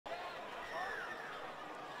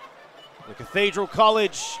The Cathedral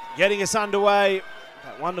College getting us underway.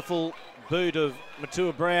 That wonderful boot of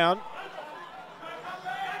Matua Brown.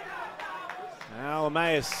 Now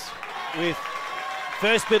Emmaus with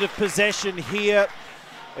first bit of possession here.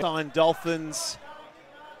 Dolphins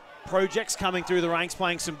projects coming through the ranks,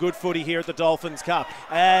 playing some good footy here at the Dolphins Cup.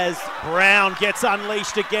 As Brown gets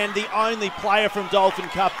unleashed again, the only player from Dolphin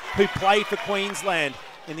Cup who played for Queensland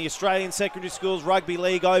in the Australian Secondary Schools Rugby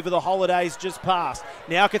League over the holidays just past.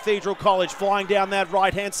 Now Cathedral College flying down that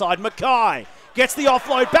right-hand side. Mackay gets the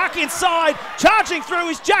offload back inside. Charging through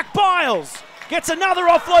is Jack Biles. Gets another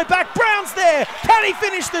offload back. Brown's there. Can he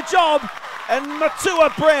finish the job? And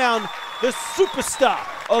Matua Brown, the superstar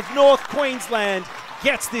of North Queensland,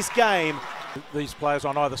 gets this game. These players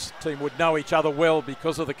on either team would know each other well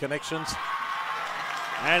because of the connections.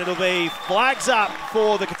 And it'll be flags up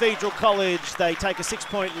for the Cathedral College. They take a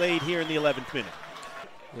 6-point lead here in the 11th minute.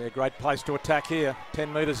 Yeah, great place to attack here.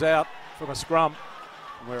 10 metres out from a scrum.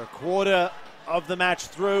 We're a quarter of the match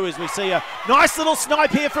through as we see a nice little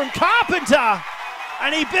snipe here from Carpenter.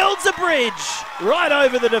 And he builds a bridge right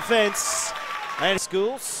over the defence. And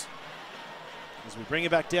Schools, as we bring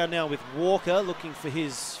it back down now with Walker looking for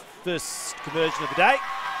his first conversion of the day.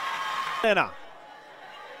 Center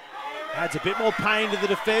adds a bit more pain to the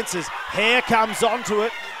defence as Hare comes onto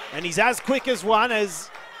it, and he's as quick as one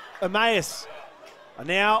as Emmaus are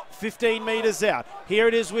now 15 metres out. Here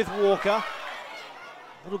it is with Walker.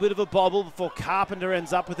 A little bit of a bobble before Carpenter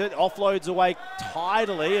ends up with it. Offloads away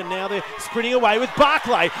tidily, and now they're sprinting away with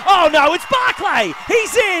Barclay. Oh no, it's Barclay!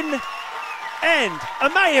 He's in! And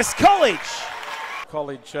Emmaus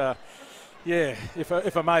College, yeah,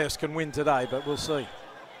 if Emmaus can win today, but we'll see.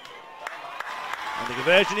 And the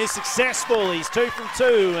conversion is successful. He's 2 from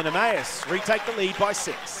 2, and Emmaus retake the lead by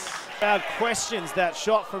 6. Crowd questions that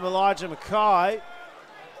shot from Elijah Mackay.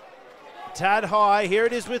 A tad high. Here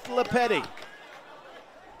it is with Lepetti.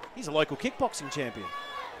 He's a local kickboxing champion.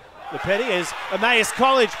 Lepetti, as Emmaus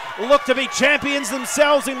College look to be champions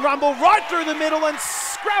themselves in rumble, right through the middle and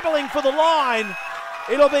scrabbling for the line.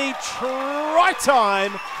 It'll be try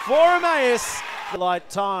time for Emmaus. Light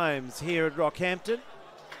times here at Rockhampton.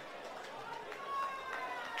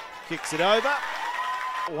 Kicks it over,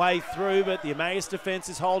 way through, but the Emmaus defence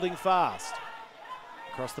is holding fast.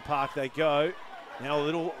 Across the park they go. Now a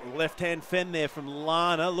little left-hand fend there from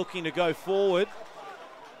Lana, looking to go forward.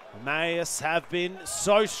 Emmaus have been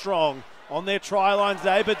so strong on their try line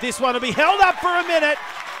today, but this one will be held up for a minute.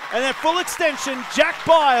 And then full extension, Jack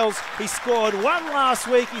Biles. He scored one last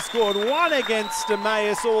week. He scored one against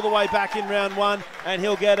Emmaus all the way back in round 1, and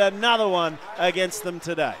he'll get another one against them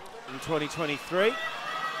today. In 2023.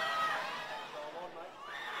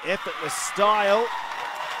 Effortless style.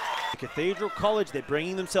 Cathedral College, they're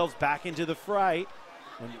bringing themselves back into the fray.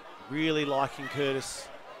 And really liking Curtis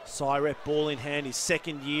Syrett, ball in hand, his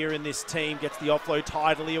second year in this team. Gets the offload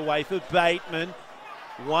tidily away for Bateman.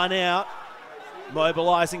 One out.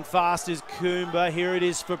 Mobilising fast is Coomba. Here it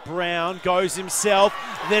is for Brown. Goes himself.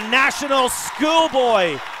 The national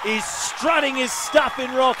schoolboy is strutting his stuff in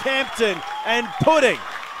Rockhampton and putting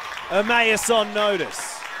Emmaus on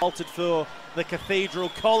notice. Altered for the Cathedral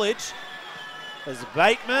College as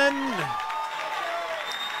Bateman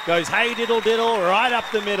goes hey diddle diddle right up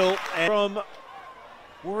the middle, and from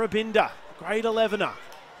Warrabinda, grade 11er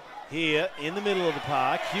here in the middle of the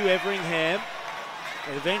park. Hugh Everingham,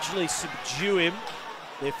 they eventually subdue him.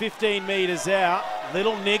 They're 15 metres out,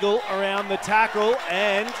 little niggle around the tackle,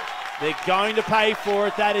 and they're going to pay for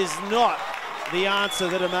it. That is not the answer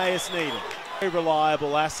that Emmaus needed. Very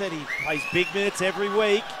reliable asset. He plays big minutes every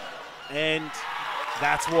week, and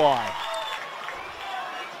that's why.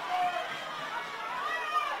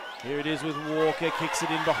 Here it is with Walker, kicks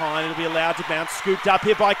it in behind. It'll be allowed to bounce, scooped up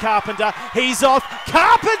here by Carpenter. He's off.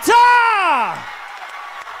 Carpenter!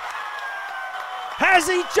 Has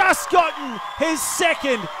he just gotten his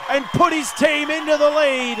second and put his team into the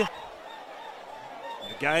lead?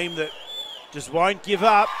 A game that just won't give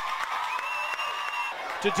up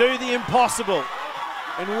to do the impossible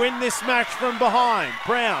and win this match from behind.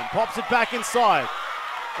 Brown pops it back inside.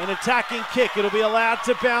 An attacking kick. It'll be allowed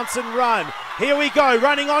to bounce and run. Here we go.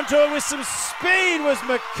 Running onto it with some speed was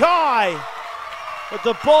Mackay. But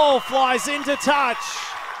the ball flies into touch.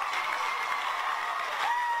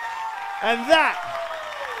 And that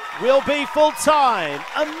will be full time.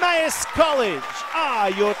 Emmaus College are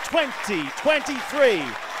your 2023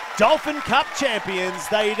 Dolphin Cup champions.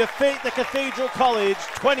 They defeat the Cathedral College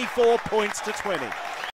 24 points to 20.